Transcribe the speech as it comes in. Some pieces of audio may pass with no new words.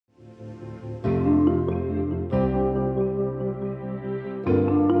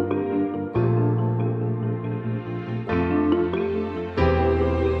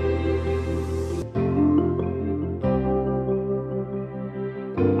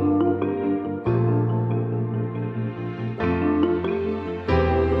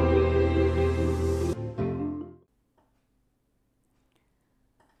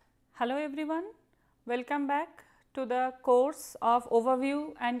Welcome back to the course of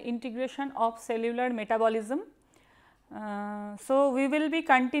overview and integration of cellular metabolism. So, we will be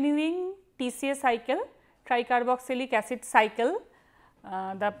continuing TCA cycle, tricarboxylic acid cycle,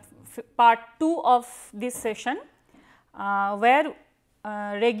 the part 2 of this session, where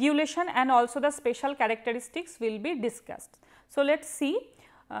regulation and also the special characteristics will be discussed. So, let us see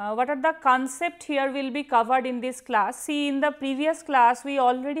what are the concept here will be covered in this class. See, in the previous class we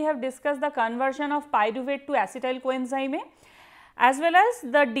already have discussed the conversion of pyruvate to acetyl coenzyme A as well as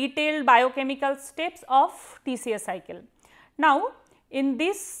the detailed biochemical steps of TCA cycle. Now, in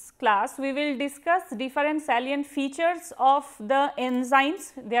this class we will discuss different salient features of the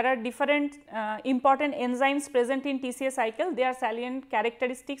enzymes. There are different important enzymes present in TCA cycle, their salient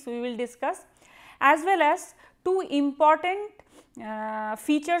characteristics we will discuss, as well as two important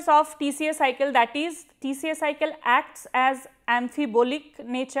features of TCA cycle, that is TCA cycle acts as amphibolic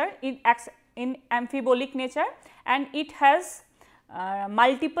nature, it acts in amphibolic nature and it has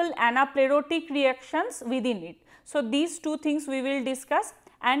multiple anaplerotic reactions within it. So, these two things we will discuss,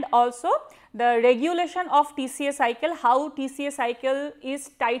 and also the regulation of TCA cycle, how TCA cycle is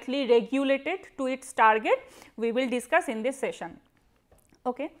tightly regulated to its target, we will discuss in this session.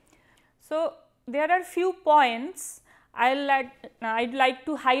 Okay. So, there are few points I'd like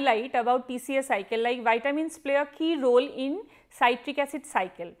to highlight about TCA cycle, like vitamins play a key role in citric acid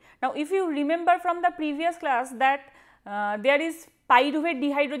cycle. Now, if you remember from the previous class that there is pyruvate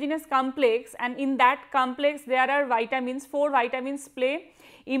dehydrogenase complex, and in that complex there are vitamins, 4 vitamins play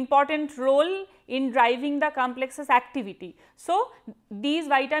important role in driving the complex's activity. So, these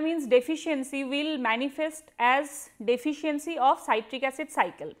vitamins deficiency will manifest as deficiency of citric acid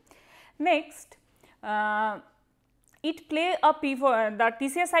cycle. Next, it play a the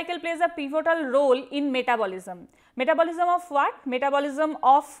TCA cycle plays a pivotal role in metabolism. Metabolism of what? Metabolism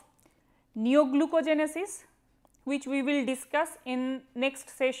of neoglucogenesis, which we will discuss in next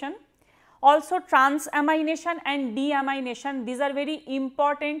session. Also transamination and deamination, these are very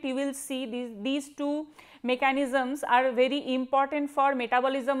important. You will see these two mechanisms are very important for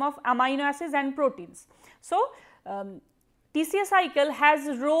metabolism of amino acids and proteins. So, TCA cycle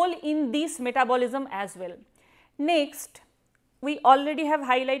has role in this metabolism as well. Next, we already have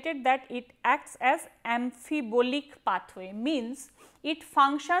highlighted that it acts as amphibolic pathway, means it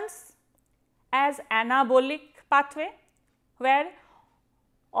functions as anabolic pathway where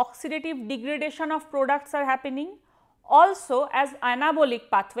oxidative degradation of products are happening, also as anabolic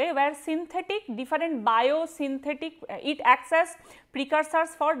pathway where different biosynthetic, it acts as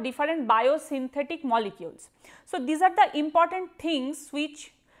precursors for different biosynthetic molecules. So, these are the important things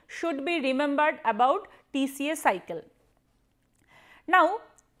which should be remembered about TCA cycle. Now,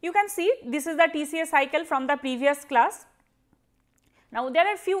 you can see this is the TCA cycle from the previous class. Now, there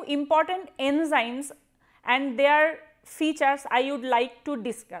are few important enzymes and their features I would like to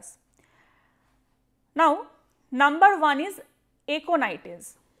discuss. Now, number 1 is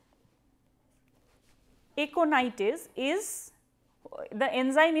aconitase. Aconitase is the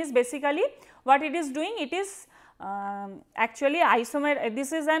enzyme is basically what it is doing, it is actually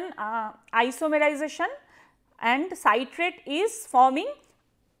this is an isomerization, and citrate is forming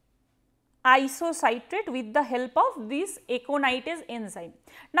isocitrate with the help of this aconitase enzyme.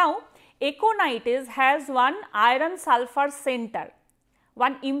 Now, aconitase has one iron sulfur center,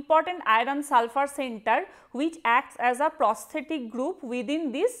 one important iron sulfur center which acts as a prosthetic group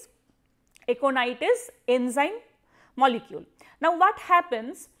within this aconitase enzyme molecule. Now, what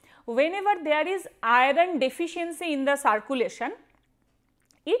happens whenever there is iron deficiency in the circulation,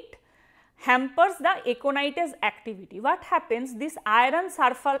 it hampers the aconitase activity. What happens? This iron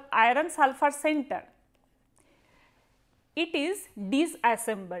sulfur center, it is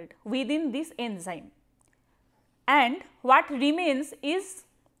disassembled within this enzyme, and what remains is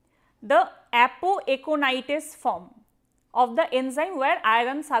the apoaconitase form of the enzyme where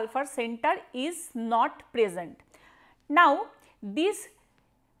iron sulfur center is not present. Now, this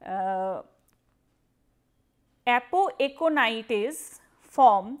apoaconitase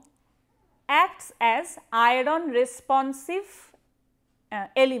form acts as iron responsive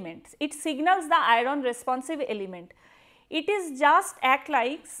element. It signals the iron responsive element. It is just act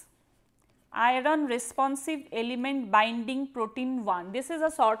like iron responsive element binding protein 1. This is a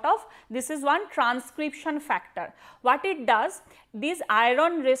sort of, this is one transcription factor. What it does, this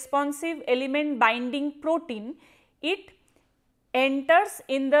iron responsive element binding protein, it enters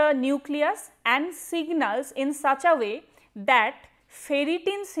in the nucleus and signals in such a way that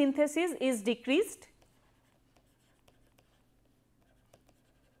ferritin synthesis is decreased,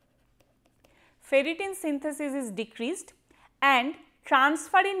 and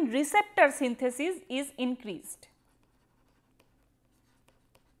transferrin receptor synthesis is increased.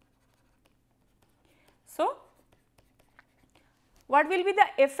 So, what will be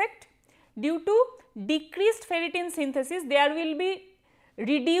the effect? Due to decreased ferritin synthesis, there will be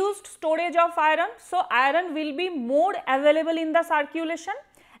reduced storage of iron. So, iron will be more available in the circulation,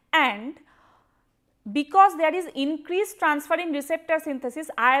 and because there is increased transferrin receptor synthesis,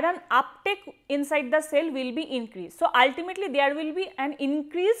 iron uptake inside the cell will be increased. So, ultimately there will be an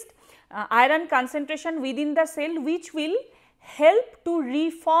increased iron concentration within the cell, which will help to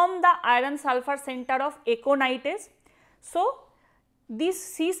reform the iron sulfur center of aconitase. So, this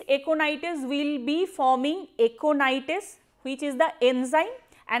cis aconitase will be forming aconitase, which is the enzyme,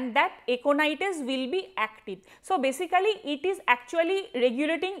 and that aconitase will be active. So, basically it is actually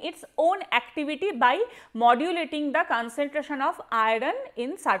regulating its own activity by modulating the concentration of iron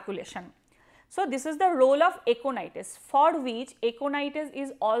in circulation. So, this is the role of aconitase, for which aconitase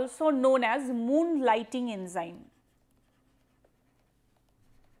is also known as moonlighting enzyme.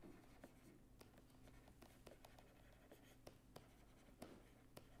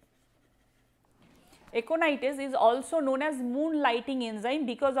 Aconitase is also known as moonlighting enzyme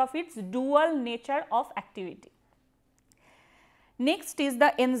because of its dual nature of activity. Next is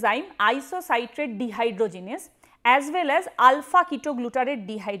the enzyme isocitrate dehydrogenase as well as alpha ketoglutarate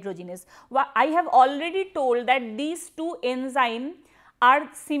dehydrogenase. I have already told that these two enzymes are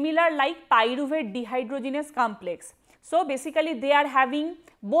similar like pyruvate dehydrogenase complex. So, basically they are having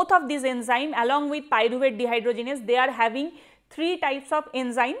both of these enzymes along with pyruvate dehydrogenase, they are having 3 types of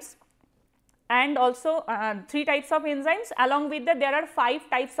enzymes, and also 3 types of enzymes, along with that there are 5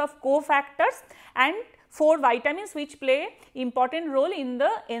 types of cofactors and 4 vitamins which play important role in the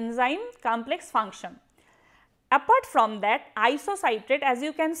enzyme complex function. Apart from that, isocitrate, as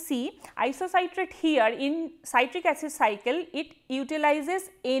you can see, isocitrate here in citric acid cycle, it utilizes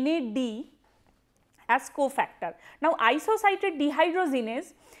NAD as cofactor. Now, isocitrate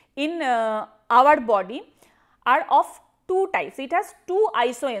dehydrogenase in our body are of 2 types. It has 2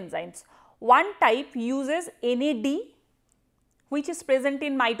 isoenzymes. One type uses NAD, which is present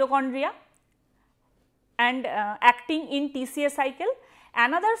in mitochondria and acting in TCA cycle.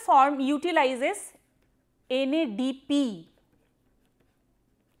 Another form utilizes NADP,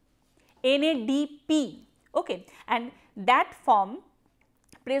 okay, and that form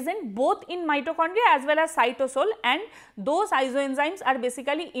present both in mitochondria as well as cytosol, and those isoenzymes are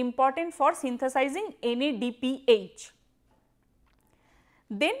basically important for synthesizing NADPH.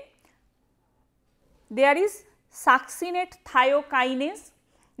 Then there is succinate thiokinase.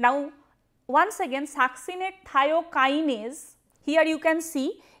 Now, once again succinate thiokinase, here you can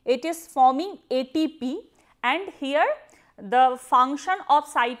see it is forming ATP, and here the function of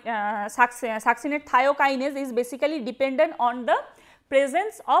succinate thiokinase is basically dependent on the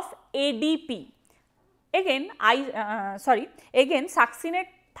presence of ADP. Again, again succinate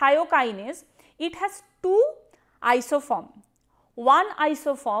thiokinase, it has 2 isoforms. One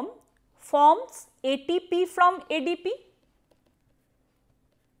isoform forms ATP from ADP,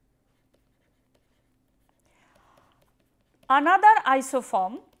 another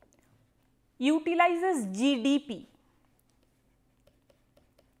isoform utilizes GDP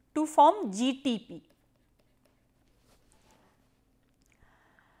to form GTP.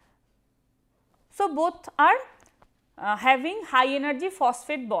 So, both are having high energy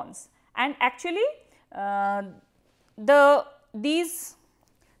phosphate bonds, and actually these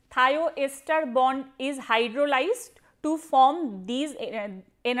thioester bond is hydrolyzed to form these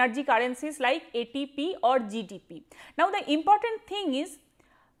energy currencies like ATP or GTP. Now, the important thing is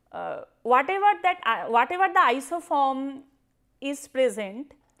whatever the isoform is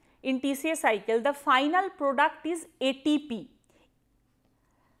present in TCA cycle, the final product is ATP.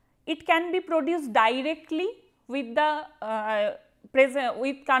 It can be produced directly with the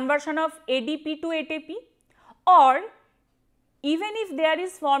with conversion of ADP to ATP, or even if there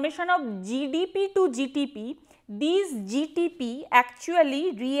is formation of GDP to GTP, these GTP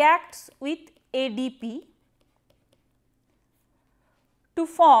actually reacts with ADP to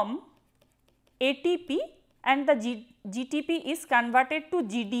form ATP, and the GTP is converted to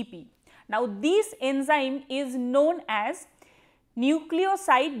GDP. Now, this enzyme is known as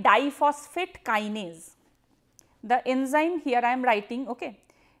nucleoside diphosphate kinase. The enzyme here I am writing, okay,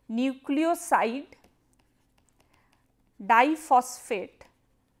 nucleoside diphosphate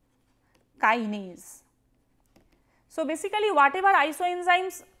kinase. So, basically whatever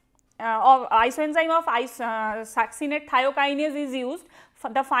isoenzymes isoenzyme of succinate thiokinase is used,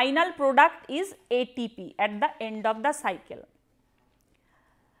 the final product is ATP at the end of the cycle.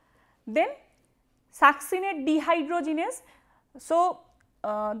 Then succinate dehydrogenase, So,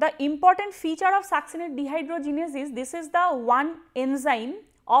 the important feature of succinate dehydrogenase is this is the one enzyme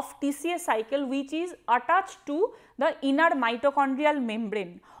of TCA cycle which is attached to the inner mitochondrial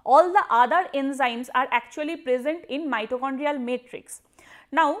membrane. All the other enzymes are actually present in mitochondrial matrix.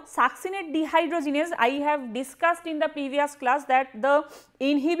 Now, succinate dehydrogenase I have discussed in the previous class that the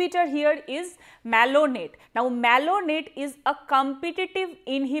inhibitor here is malonate. Now, malonate is a competitive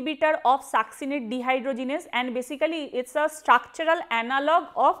inhibitor of succinate dehydrogenase and basically it is a structural analog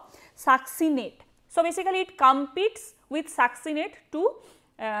of succinate. So, basically it competes with succinate to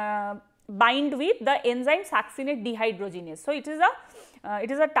bind with the enzyme succinate dehydrogenase. So, it is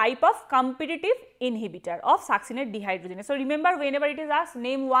a type of competitive inhibitor of succinate dehydrogenase. So, remember whenever it is asked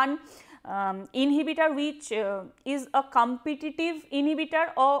name one inhibitor which is a competitive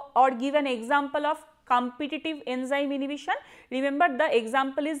inhibitor or give an example of competitive enzyme inhibition, remember the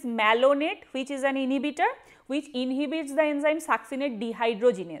example is malonate which is an inhibitor which inhibits the enzyme succinate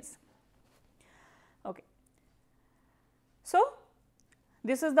dehydrogenase. Okay. So,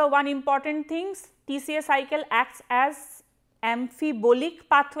 this is the one important thing, TCA cycle acts as amphibolic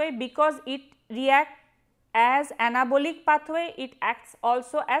pathway because it reacts as anabolic pathway, it acts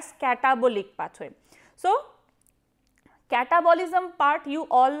also as catabolic pathway. So, catabolism part you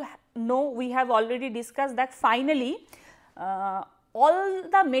all know, we have already discussed that finally all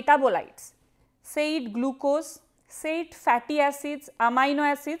the metabolites, say it glucose, say it fatty acids, amino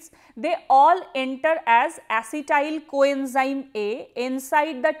acids, they all enter as acetyl coenzyme A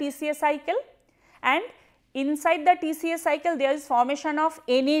inside the TCA cycle, and inside the TCA cycle there is formation of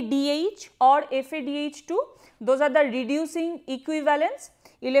NADH or FADH2, those are the reducing equivalents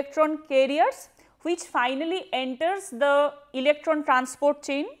electron carriers which finally enters the electron transport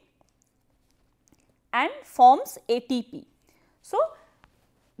chain and forms ATP. So,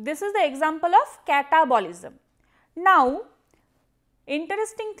 this is the example of catabolism. Now,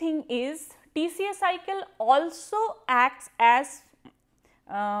 interesting thing is TCA cycle also acts as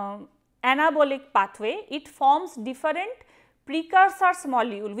anabolic pathway. It forms different precursors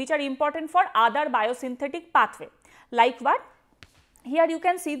molecule which are important for other biosynthetic pathway. Like what? Here you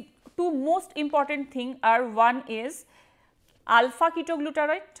can see two most important thing are, one is alpha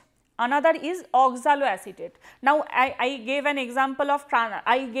ketoglutarate, another is oxaloacetate. Now, I gave an example of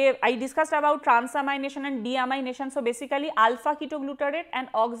I discussed about transamination and deamination. So, basically alpha ketoglutarate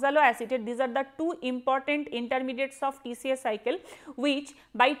and oxaloacetate, these are the two important intermediates of TCA cycle which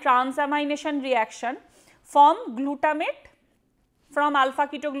by transamination reaction form glutamate from alpha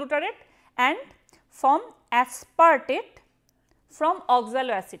ketoglutarate and form aspartate from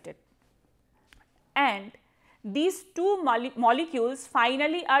oxaloacetate, and these two molecules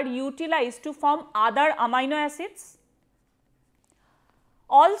finally are utilized to form other amino acids,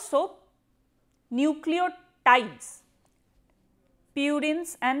 also nucleotides,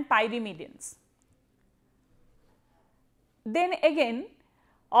 purines and pyrimidines. Then again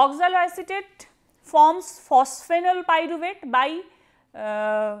oxaloacetate forms phosphenyl pyruvate by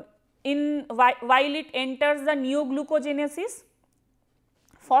while it enters the neoglucogenesis.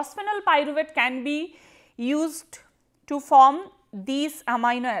 Phosphenyl pyruvate can be used to form these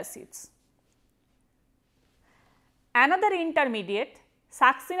amino acids. Another intermediate,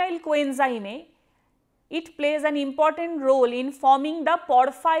 succinyl coenzyme A, it plays an important role in forming the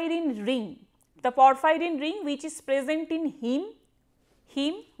porphyrin ring. The porphyrin ring which is present in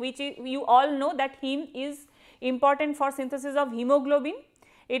heme, which is, you all know that heme is important for synthesis of hemoglobin.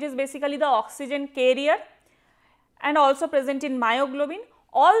 It is basically the oxygen carrier and also present in myoglobin.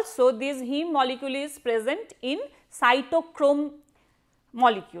 Also this heme molecule is present in cytochrome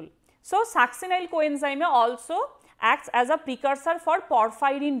molecule. So, succinyl coenzyme also acts as a precursor for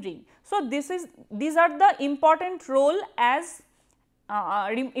porphyrin ring. So, these are the important role as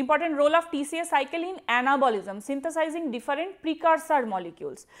important role of TCA cycle in anabolism, synthesizing different precursor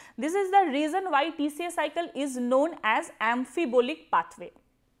molecules. This is the reason why TCA cycle is known as amphibolic pathway.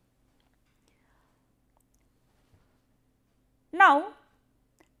 Now,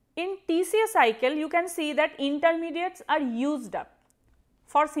 in TCA cycle you can see that intermediates are used up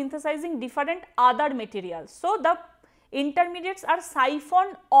for synthesizing different other materials. So, the intermediates are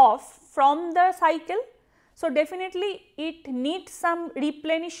siphoned off from the cycle. So, definitely it needs some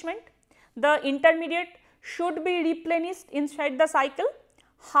replenishment. The intermediate should be replenished inside the cycle.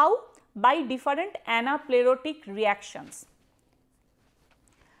 How? By different anaplerotic reactions.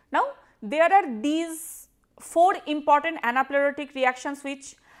 Now, there are these 4 important anaplerotic reactions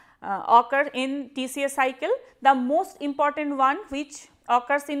which occur in TCA cycle. The most important one which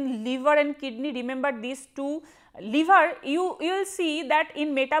occurs in liver and kidney, remember these two liver, you will see that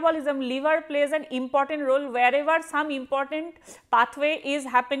in metabolism liver plays an important role. Wherever some important pathway is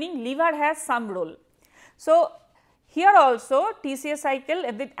happening, liver has some role. So, here also TCA cycle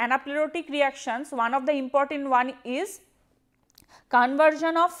with anaplerotic reactions, one of the important one is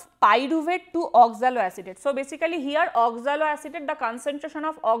conversion of pyruvate to oxaloacetate. So, basically here oxaloacetate, the concentration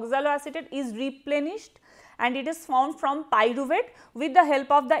of oxaloacetate is replenished and it is formed from pyruvate with the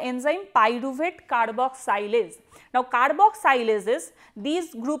help of the enzyme pyruvate carboxylase. Now, carboxylases,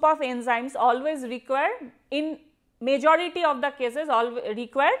 these group of enzymes always require, in majority of the cases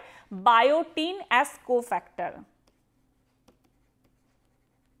require biotin as cofactor.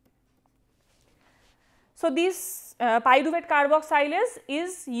 So, this pyruvate carboxylase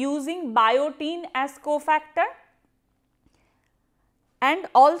is using biotin as cofactor, and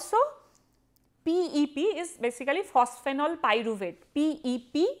also PEP is basically phosphenol pyruvate,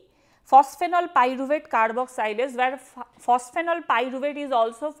 PEP phosphenol pyruvate carboxylase, where phosphenol pyruvate is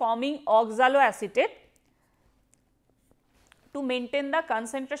also forming oxaloacetate to maintain the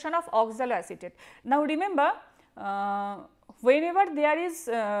concentration of oxaloacetate. Now, remember whenever there is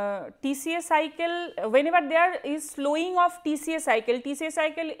TCA cycle, whenever there is slowing of TCA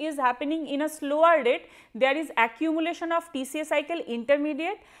cycle is happening in a slower rate, there is accumulation of TCA cycle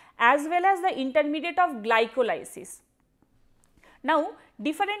intermediate as well as the intermediate of glycolysis. Now,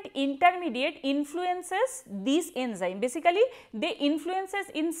 different intermediate influences this enzyme, basically they influences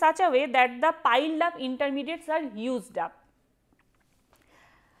in such a way that the piled up intermediates are used up.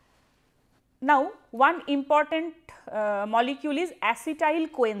 Now, one important molecule is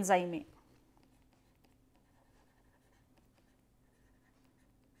acetyl coenzyme.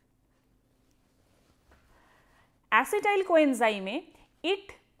 Acetyl coenzyme,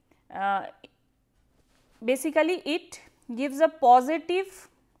 it basically it gives a positive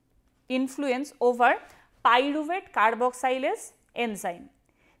influence over pyruvate carboxylase enzyme.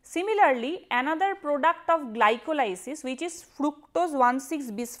 Similarly, another product of glycolysis, which is fructose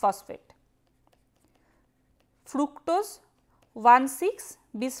 1,6 bisphosphate. Fructose 1,6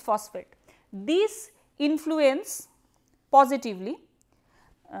 bisphosphate. These influence positively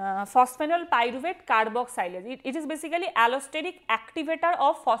phosphenol pyruvate carboxylase. It is basically allosteric activator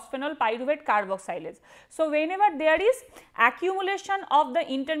of phosphenol pyruvate carboxylase. So, whenever there is accumulation of the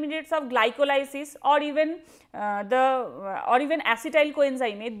intermediates of glycolysis or even acetyl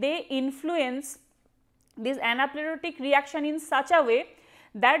coenzyme, they influence this anaplerotic reaction in such a way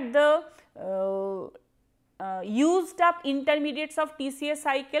that the used up intermediates of TCA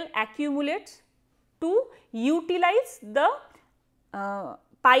cycle accumulates to utilize the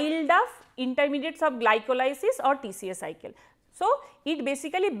piled up intermediates of glycolysis or TCA cycle. So, it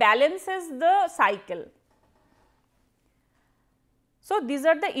basically balances the cycle. So, these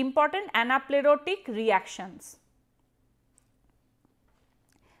are the important anaplerotic reactions.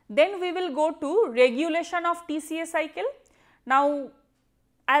 Then we will go to regulation of TCA cycle. Now,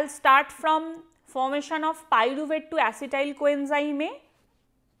 I will start from formation of pyruvate to acetyl coenzyme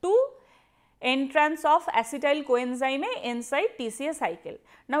to entrance of acetyl coenzyme inside TCA cycle.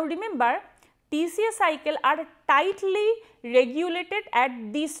 Now, remember TCA cycle are tightly regulated at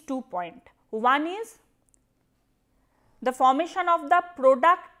these 2 points. One is the formation of the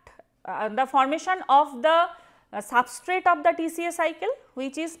product, the formation of the substrate of the TCA cycle,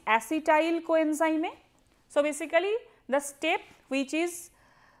 which is acetyl coenzyme. So, basically the step which is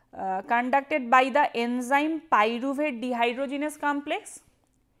conducted by the enzyme pyruvate dehydrogenase complex,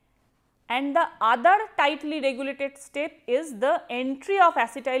 and the other tightly regulated step is the entry of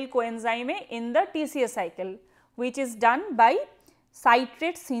acetyl coenzyme in the TCA cycle, which is done by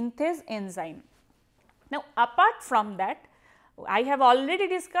citrate synthase enzyme. Now, apart from that, I have already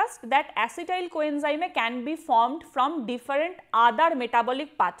discussed that acetyl coenzyme can be formed from different other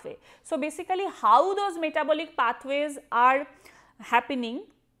metabolic pathway. So, basically how those metabolic pathways are happening,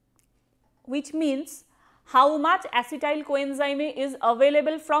 which means how much acetyl coenzyme is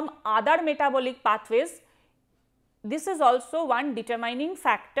available from other metabolic pathways, this is also one determining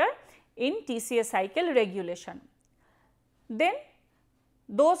factor in TCA cycle regulation. Then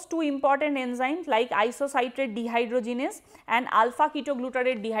those two important enzymes like isocitrate dehydrogenase and alpha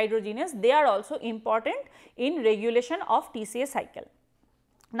ketoglutarate dehydrogenase, they are also important in regulation of TCA cycle.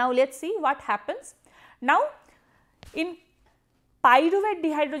 Now, let us see what happens. Now, in pyruvate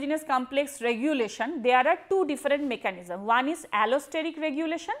dehydrogenase complex regulation, there are two different mechanisms. One is allosteric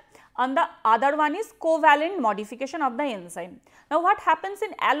regulation and the other one is covalent modification of the enzyme. Now, what happens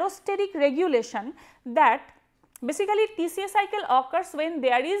in allosteric regulation, that basically TCA cycle occurs when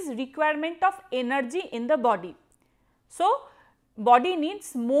there is requirement of energy in the body. So, body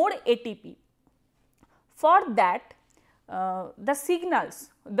needs more ATP. For that, the signals,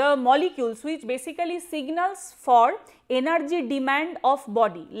 the molecules which basically signals for energy demand of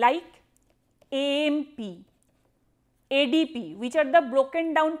body like AMP, ADP, which are the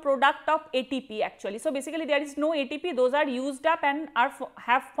broken down product of ATP actually. So, basically there is no ATP, those are used up and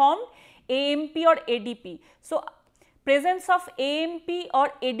have formed AMP or ADP. So, presence of AMP or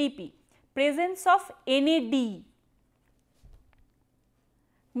ADP, presence of NAD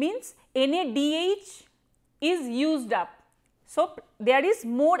means NADH is used up. So, there is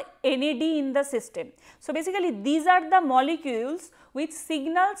more NAD in the system. So, basically these are the molecules which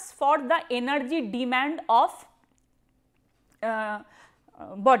signals for the energy demand of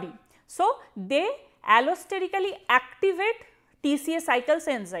body. So, they allosterically activate TCA cycles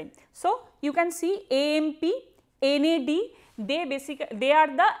enzyme. So, you can see AMP, NAD, they are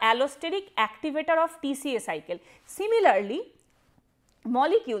the allosteric activator of TCA cycle. Similarly,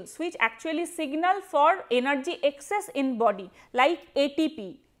 molecules which actually signal for energy excess in body like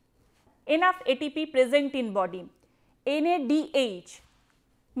ATP, enough ATP present in body, NADH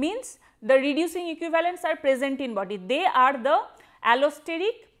means the reducing equivalents are present in body, they are the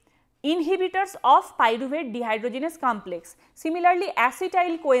allosteric inhibitors of pyruvate dehydrogenase complex. Similarly,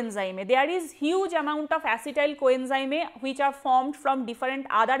 acetyl coenzyme, there is huge amount of acetyl coenzyme which are formed from different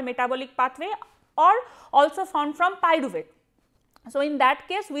other metabolic pathway or also formed from pyruvate. So, in that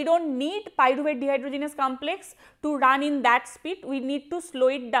case we do not need pyruvate dehydrogenase complex to run in that speed, we need to slow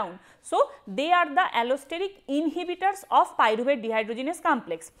it down. So, they are the allosteric inhibitors of pyruvate dehydrogenase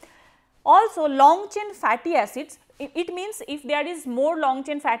complex. Also, long chain fatty acids, it means if there is more long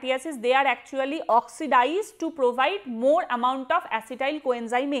chain fatty acids, they are actually oxidized to provide more amount of acetyl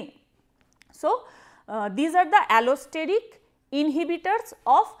coenzyme A. So, these are the allosteric inhibitors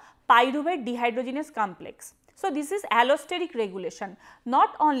of pyruvate dehydrogenase complex. So, this is allosteric regulation.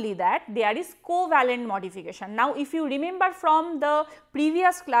 Not only that, there is covalent modification. Now, if you remember from the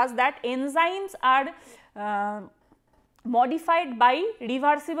previous class that enzymes are modified by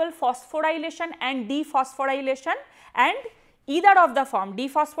reversible phosphorylation and dephosphorylation, and either of the form,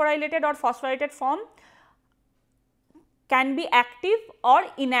 dephosphorylated or phosphorylated form, can be active or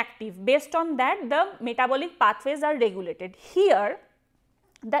inactive. Based on that, the metabolic pathways are regulated. Here,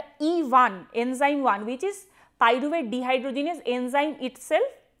 the E1, enzyme 1, which is pyruvate dehydrogenase enzyme itself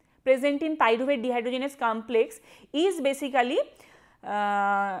present in pyruvate dehydrogenase complex, is basically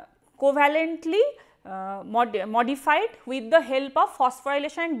covalently modified with the help of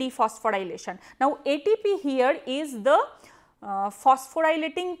phosphorylation and dephosphorylation. Now, ATP here is the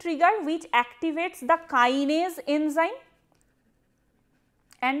phosphorylating trigger which activates the kinase enzyme,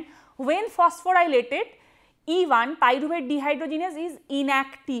 and when phosphorylated, E1 pyruvate dehydrogenase is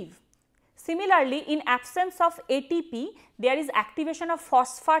inactive. Similarly, in absence of ATP, there is activation of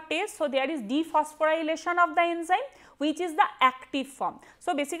phosphatase. So, there is dephosphorylation of the enzyme which is the active form.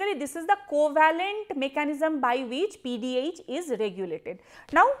 So, basically this is the covalent mechanism by which PDH is regulated.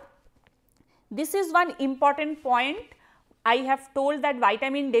 Now, this is one important point. I have told that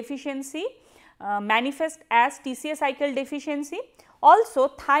vitamin deficiency manifests as TCA cycle deficiency. Also,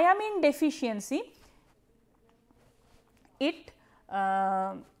 thiamine deficiency, it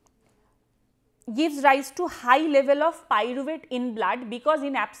gives rise to high level of pyruvate in blood, because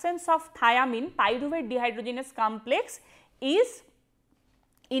in absence of thiamine, pyruvate dehydrogenase complex is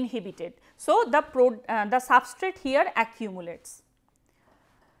inhibited. So, the substrate here accumulates.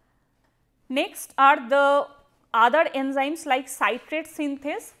 Next are the other enzymes like citrate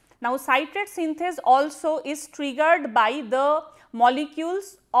synthase. Now, citrate synthase also is triggered by the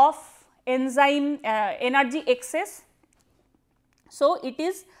molecules of enzyme energy excess. So, it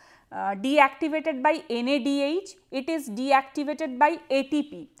is deactivated by NADH, it is deactivated by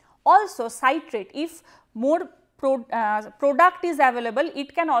ATP. Also, citrate, if more product is available,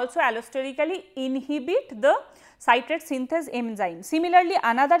 it can also allosterically inhibit the citrate synthase enzyme. Similarly,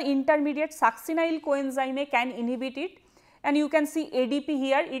 another intermediate succinyl coenzyme can inhibit it, and you can see ADP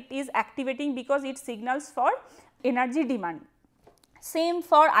here, it is activating because it signals for energy demand. Same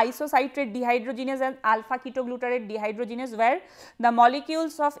for isocitrate dehydrogenase and alpha ketoglutarate dehydrogenase, where the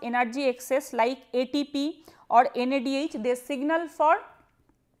molecules of energy excess like ATP or NADH, they signal for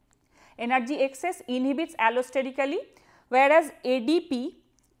energy excess, inhibits allosterically, whereas ADP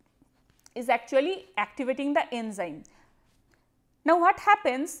is actually activating the enzyme. Now, what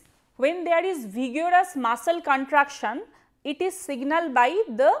happens when there is vigorous muscle contraction? It is signaled by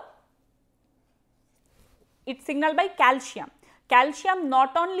calcium. Calcium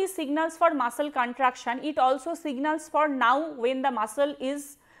not only signals for muscle contraction, it also signals for now when the muscle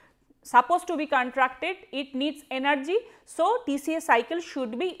is supposed to be contracted, it needs energy. So, TCA cycle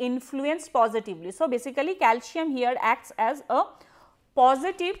should be influenced positively. So, basically calcium here acts as a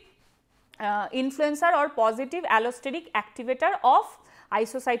positive influencer or positive allosteric activator of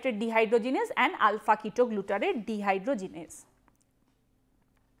isocitrate dehydrogenase and alpha ketoglutarate dehydrogenase.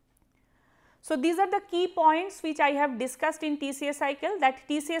 So, these are the key points which I have discussed in TCA cycle, that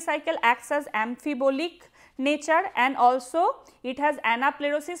TCA cycle acts as amphibolic nature and also it has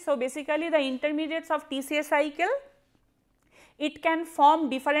anaplerosis. So, basically the intermediates of TCA cycle, it can form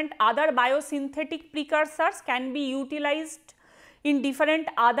different other biosynthetic precursors, can be utilized in different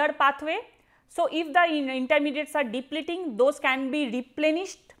other pathway. So, if the intermediates are depleting, those can be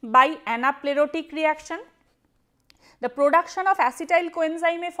replenished by anaplerotic reaction. The production of acetyl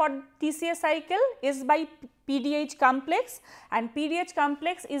coenzyme for TCA cycle is by PDH complex, and PDH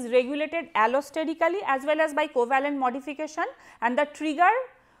complex is regulated allosterically as well as by covalent modification, and the trigger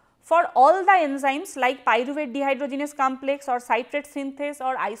for all the enzymes like pyruvate dehydrogenase complex or citrate synthase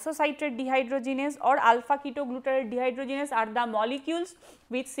or isocitrate dehydrogenase or alpha ketoglutarate dehydrogenase are the molecules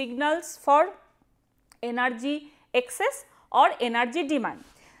which signals for energy excess or energy demand.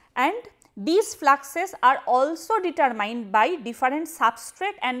 And these fluxes are also determined by different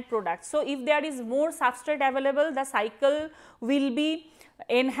substrate and products. So, if there is more substrate available, the cycle will be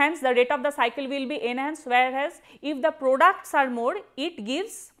enhanced, the rate of the cycle will be enhanced, whereas if the products are more, it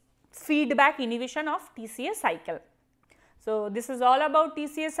gives feedback inhibition of TCA cycle. So, this is all about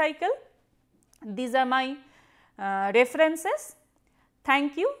TCA cycle. These are my references.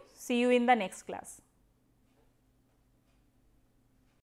 Thank you. See you in the next class.